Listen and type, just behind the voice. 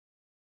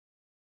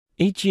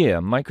Each year,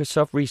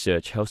 Microsoft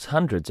Research hosts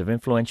hundreds of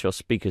influential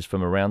speakers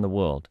from around the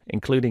world,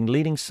 including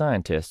leading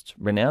scientists,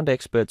 renowned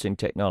experts in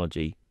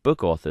technology,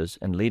 book authors,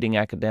 and leading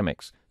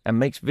academics, and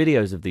makes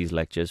videos of these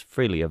lectures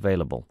freely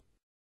available.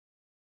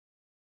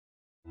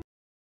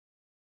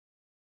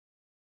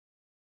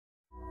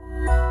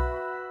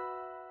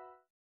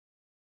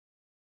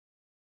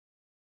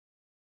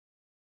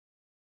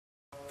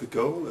 The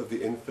goal of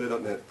the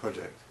Infer.net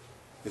project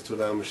is to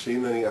allow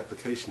machine learning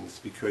applications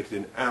to be created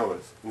in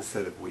hours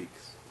instead of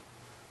weeks.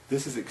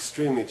 This is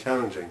extremely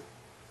challenging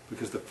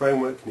because the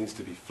framework needs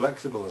to be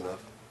flexible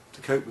enough to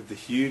cope with the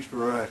huge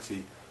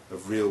variety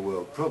of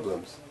real-world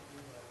problems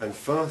and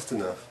fast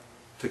enough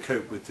to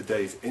cope with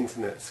today's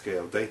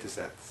internet-scale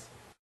datasets.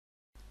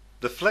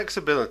 The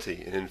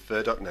flexibility in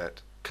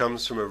Infer.net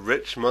comes from a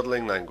rich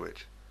modeling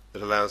language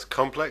that allows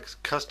complex,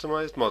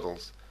 customized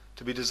models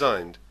to be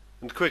designed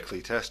and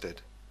quickly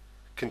tested.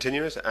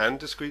 Continuous and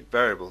discrete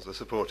variables are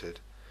supported,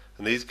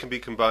 and these can be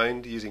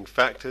combined using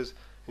factors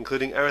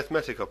including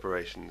arithmetic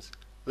operations,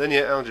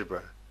 linear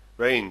algebra,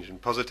 range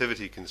and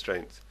positivity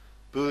constraints,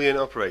 Boolean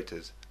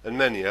operators, and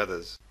many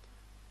others.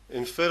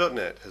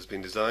 Infer.net has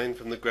been designed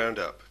from the ground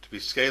up to be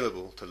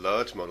scalable to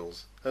large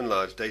models and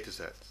large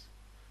datasets.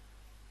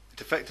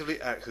 It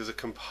effectively acts as a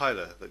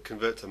compiler that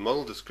converts a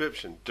model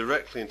description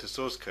directly into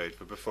source code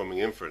for performing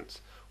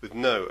inference with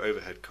no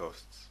overhead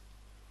costs.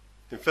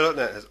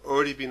 Infer.net has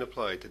already been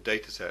applied to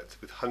datasets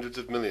with hundreds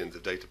of millions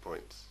of data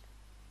points.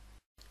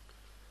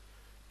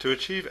 To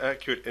achieve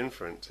accurate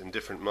inference in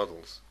different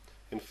models,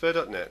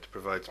 Infer.net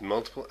provides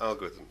multiple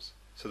algorithms,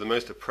 so the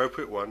most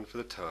appropriate one for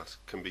the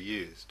task can be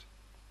used.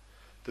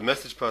 The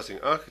message passing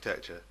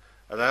architecture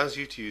allows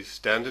you to use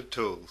standard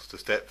tools to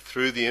step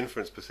through the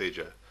inference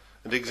procedure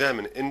and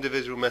examine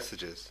individual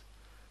messages,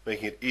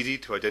 making it easy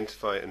to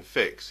identify and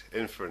fix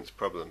inference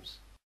problems.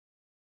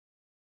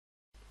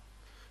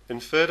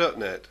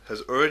 Infer.net has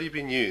already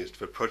been used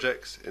for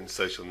projects in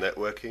social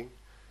networking,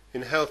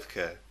 in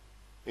healthcare,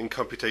 in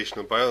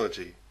computational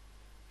biology,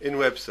 in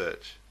web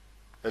search,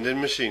 and in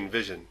machine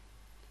vision.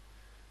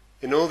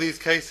 In all these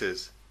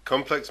cases,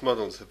 complex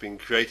models have been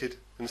created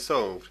and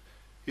solved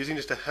using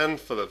just a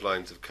handful of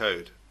lines of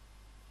code.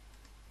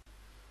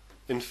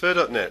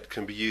 Infer.net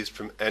can be used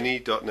from any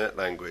 .NET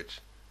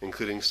language,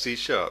 including C#,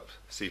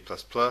 C++,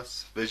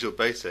 Visual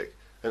Basic,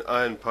 and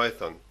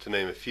IronPython, to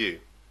name a few.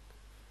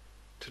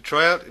 To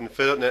try out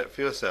Infer.net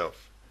for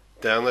yourself,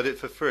 download it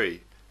for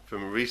free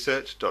from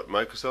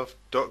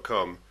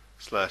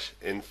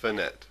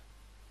research.microsoft.com/infernet.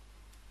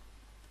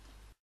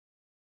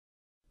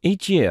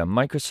 Each year,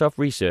 Microsoft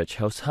Research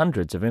hosts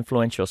hundreds of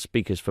influential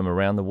speakers from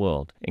around the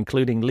world,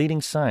 including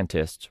leading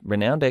scientists,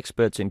 renowned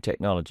experts in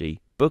technology,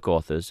 book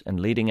authors, and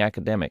leading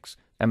academics,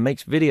 and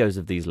makes videos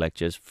of these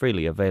lectures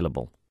freely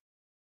available.